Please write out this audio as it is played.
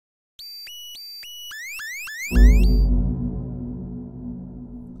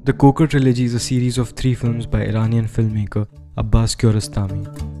The Koker Trilogy is a series of 3 films by Iranian filmmaker Abbas Kiarostami,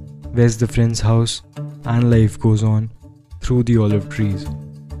 where's the friend's house and life goes on through the olive trees.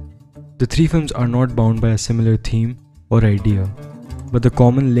 The 3 films are not bound by a similar theme or idea, but the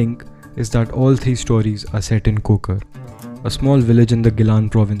common link is that all 3 stories are set in Koker, a small village in the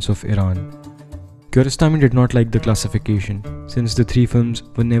Gilan province of Iran. Kiarostami did not like the classification, since the 3 films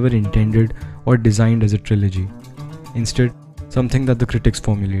were never intended or designed as a trilogy. Instead, something that the critics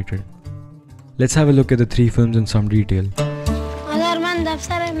formulated. Let's have a look at the 3 films in some detail.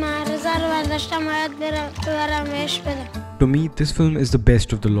 To me, this film is the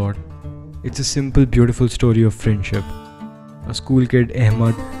best of the lot. It's a simple, beautiful story of friendship. A school kid,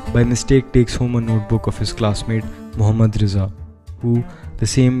 Ahmad, by mistake takes home a notebook of his classmate, Muhammad Riza, who, the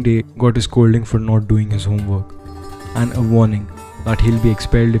same day, got a scolding for not doing his homework, and a warning that he'll be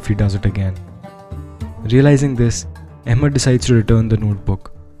expelled if he does it again. Realizing this, Ahmad decides to return the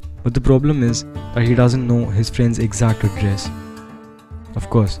notebook, but the problem is that he doesn't know his friend's exact address.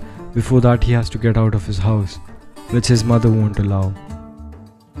 Of course, before that he has to get out of his house, which his mother won't allow.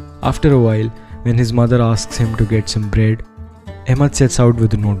 After a while, when his mother asks him to get some bread, Ahmad sets out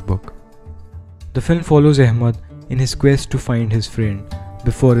with the notebook. The film follows Ahmad in his quest to find his friend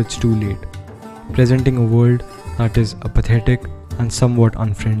before it's too late, presenting a world that is apathetic and somewhat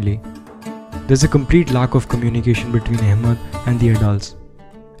unfriendly. There's a complete lack of communication between Ahmad and the adults.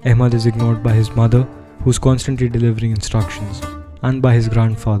 Ahmad is ignored by his mother, who's constantly delivering instructions, and by his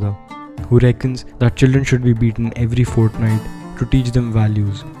grandfather, who reckons that children should be beaten every fortnight to teach them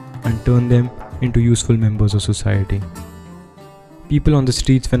values and turn them into useful members of society. People on the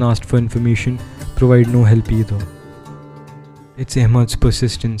streets, when asked for information, provide no help either. It's Ahmad's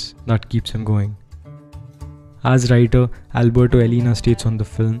persistence that keeps him going. As writer Alberto Elena states on the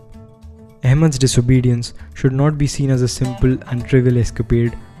film, Ahmad's disobedience should not be seen as a simple and trivial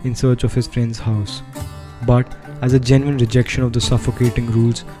escapade in search of his friend's house, but as a genuine rejection of the suffocating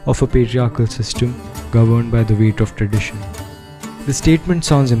rules of a patriarchal system governed by the weight of tradition. The statement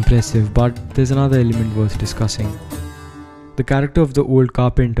sounds impressive, but there's another element worth discussing. The character of the old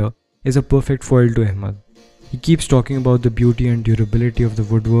carpenter is a perfect foil to Ahmad. He keeps talking about the beauty and durability of the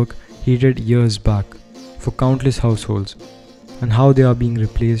woodwork he did years back for countless households, and how they are being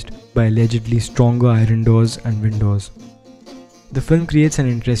replaced by allegedly stronger iron doors and windows. The film creates an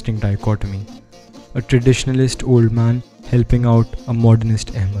interesting dichotomy: a traditionalist old man helping out a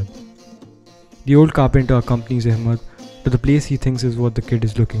modernist Ahmad. The old carpenter accompanies Ahmad to the place he thinks is what the kid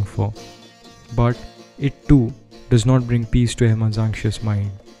is looking for, but it too does not bring peace to Ahmad's anxious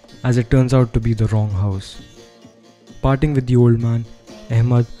mind, as it turns out to be the wrong house. Parting with the old man,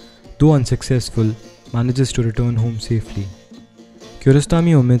 Ahmad, though unsuccessful, manages to return home safely.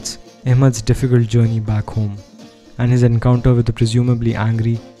 Kiarostami omits Ahmad's difficult journey back home and his encounter with the presumably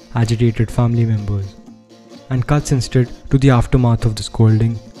angry, agitated family members, and cuts instead to the aftermath of the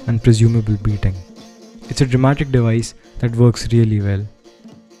scolding and presumable beating. It's a dramatic device that works really well.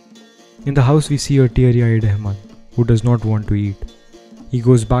 In the house we see a teary-eyed Ahmad who does not want to eat. He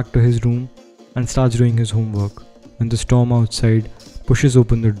goes back to his room and starts doing his homework when the storm outside pushes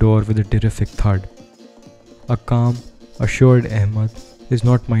open the door with a terrific thud. A calm, assured Ahmad is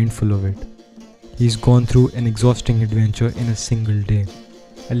not mindful of it. He's gone through an exhausting adventure in a single day.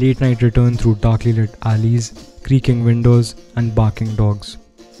 A late night return through darkly lit alleys, creaking windows and barking dogs.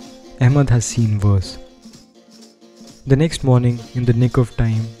 Ahmad has seen worse. The next morning, in the nick of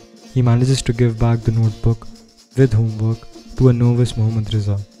time, he manages to give back the notebook with homework to a nervous Muhammad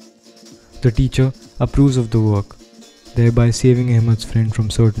Riza. The teacher approves of the work, thereby saving Ahmad's friend from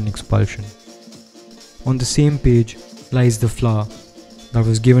certain expulsion. On the same page lies the flower that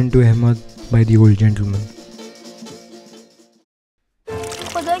was given to Ahmad by the old gentleman.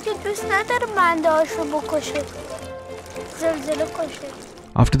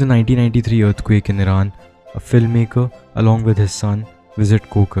 After the 1993 earthquake in Iran, a filmmaker, along with his son, visit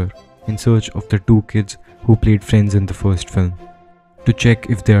Koker in search of the 2 kids who played friends in the first film, to check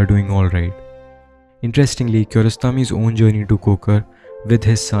if they are doing alright. Interestingly, Kiarostami's own journey to Koker with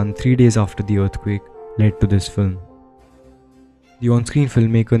his son 3 days after the earthquake led to this film. The on-screen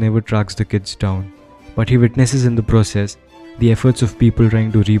filmmaker never tracks the kids down, but he witnesses in the process the efforts of people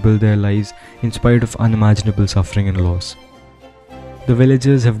trying to rebuild their lives in spite of unimaginable suffering and loss. The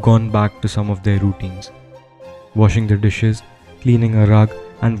villagers have gone back to some of their routines: washing the dishes, cleaning a rug,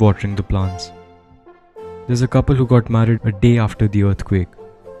 and watering the plants. There's a couple who got married a day after the earthquake,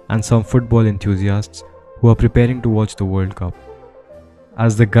 and some football enthusiasts who are preparing to watch the World Cup.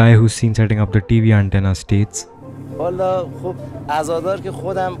 As the guy who's seen setting up the TV antenna states, والا خب عزادار که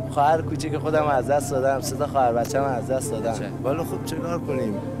خودم خواهر کوچیک خودم از دست دادم، 3 تا خواهر بچه‌م از دست دادم. والا خب چیکار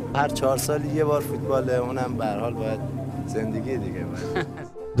کنیم؟ هر 4 سال یه بار فوتباله، اونم به هر حال باید زندگی دیگه.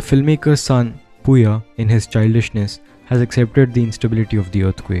 The filmmaker's son, Puya, in his childishness, has accepted the instability of the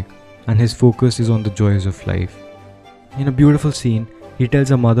earthquake, and his focus is on the joys of life. In a beautiful scene, he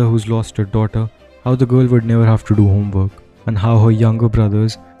tells a mother who's lost her daughter how the girl would never have to do homework, and how her younger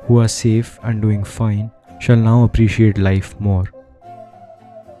brothers, who are safe and doing fine, shall now appreciate life more.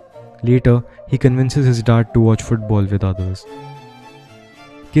 Later, he convinces his dad to watch football with others.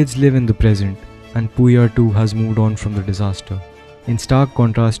 Kids live in the present, and Puya too has moved on from the disaster, in stark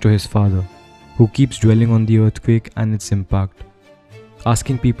contrast to his father, who keeps dwelling on the earthquake and its impact,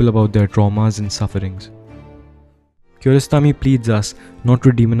 asking people about their traumas and sufferings. Kiarostami pleads us not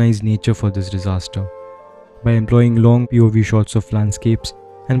to demonize nature for this disaster, by employing long POV shots of landscapes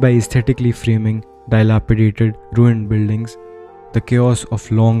and by aesthetically framing dilapidated, ruined buildings, the chaos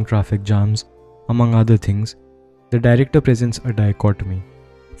of long traffic jams, among other things. The director presents a dichotomy,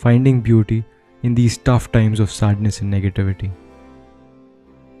 finding beauty in these tough times of sadness and negativity.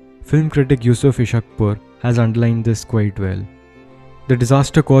 Film critic Yusuf Ishaqpur has underlined this quite well. The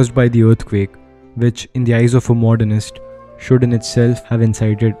disaster caused by the earthquake, which in the eyes of a modernist should in itself have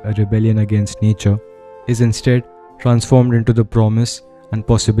incited a rebellion against nature, is instead transformed into the promise and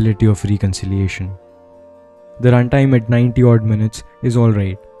possibility of reconciliation. The runtime at 90 odd minutes is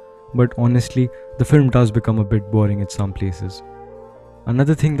alright, but honestly, the film does become a bit boring at some places.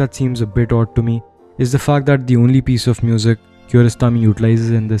 Another thing that seems a bit odd to me is the fact that the only piece of music Kiarostami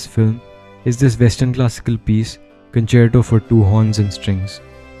utilizes in this film is this Western classical piece, Concerto for 2 Horns and Strings,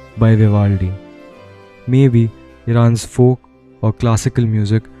 by Vivaldi. Maybe Iran's folk or classical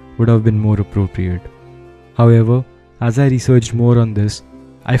music would have been more appropriate. However, as I researched more on this,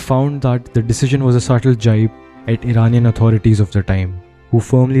 I found that the decision was a subtle jibe at Iranian authorities of the time, who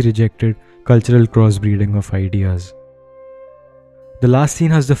firmly rejected cultural crossbreeding of ideas. The last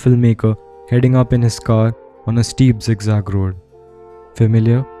scene has the filmmaker heading up in his car on a steep zigzag road.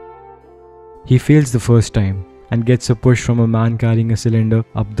 Familiar? He fails the first time and gets a push from a man carrying a cylinder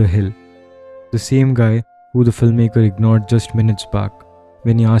up the hill. The same guy who the filmmaker ignored just minutes back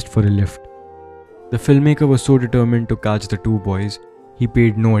when he asked for a lift. The filmmaker was so determined to catch the 2 boys, he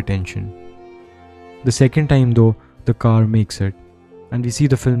paid no attention. The second time though, the car makes it, and we see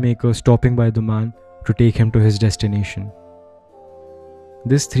the filmmaker stopping by the man to take him to his destination.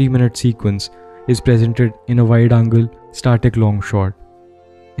 This 3-minute sequence is presented in a wide-angle, static long shot.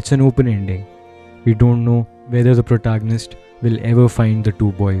 It's an open ending. We don't know whether the protagonist will ever find the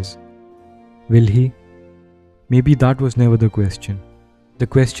 2 boys. Will he? Maybe that was never the question. The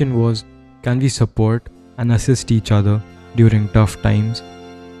question was, can we support and assist each other during tough times?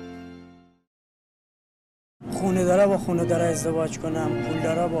 خونه‌دارا با خونه‌دارا ازدواج کنم،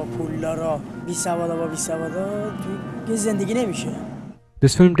 پولدارا با پولدارا، بی‌سوادا با بی‌سوادا، توی زندگی نمیشه.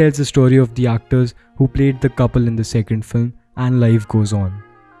 This film tells the story of the actors who played the couple in the second film, and life goes on.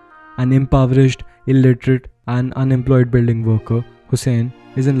 An impoverished, illiterate and unemployed building worker, Hussein,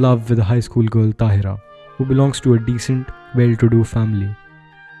 is in love with a high school girl Tahira, who belongs to a decent, well-to-do family.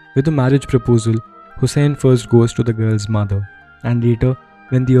 With a marriage proposal, Hussein first goes to the girl's mother, and later,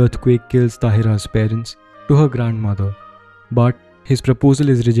 when the earthquake kills Tahira's parents, to her grandmother. But his proposal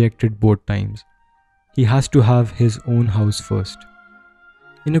is rejected both times. He has to have his own house first.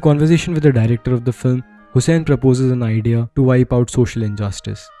 In a conversation with the director of the film, Hussein proposes an idea to wipe out social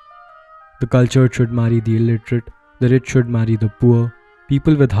injustice. The cultured should marry the illiterate, the rich should marry the poor,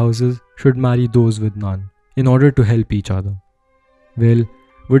 people with houses should marry those with none, in order to help each other. Well,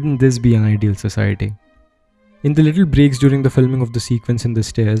 wouldn't this be an ideal society? In the little breaks during the filming of the sequence in the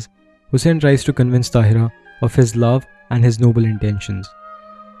stairs, Hussein tries to convince Tahira of his love and his noble intentions.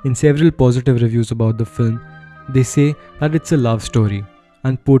 In several positive reviews about the film, they say that it's a love story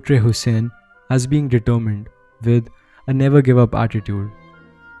and portray Hussein as being determined with a never-give-up attitude.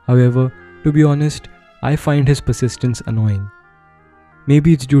 However, to be honest, I find his persistence annoying.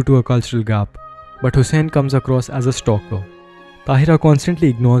 Maybe it's due to a cultural gap, but Hussein comes across as a stalker. Tahira constantly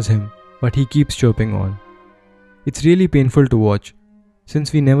ignores him, but he keeps chirping on. It's really painful to watch,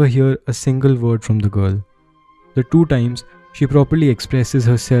 since we never hear a single word from the girl. The 2 times she properly expresses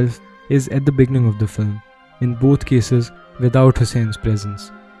herself is at the beginning of the film, in both cases without Hussein's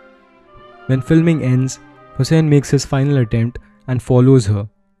presence. When filming ends, Hussein makes his final attempt and follows her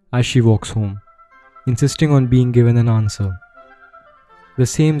as she walks home, insisting on being given an answer. The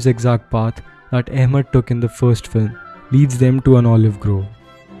same zigzag path that Ahmed took in the first film leads them to an olive grove.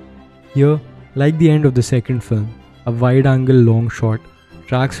 Here, like the end of the second film, a wide-angle long shot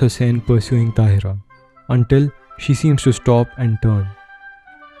tracks Hussein pursuing Tahira until she seems to stop and turn.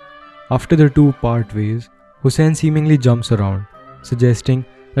 After the two part ways, Hussain seemingly jumps around, suggesting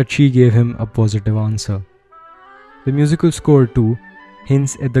that she gave him a positive answer. The musical score too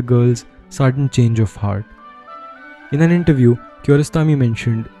hints at the girl's sudden change of heart. In an interview, Kiarostami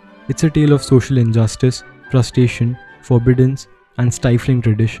mentioned, "It's a tale of social injustice, frustration, forbiddance, and stifling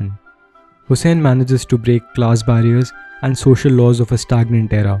tradition." Hussain manages to break class barriers and social laws of a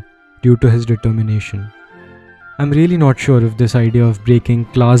stagnant era due to his determination. I'm really not sure if this idea of breaking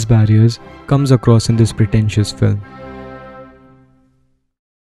class barriers comes across in this pretentious film.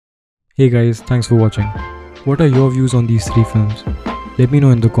 Hey guys, thanks for watching. What are your views on these three films? Let me know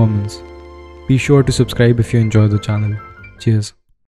in the comments. Be sure to subscribe if you enjoy the channel. Cheers.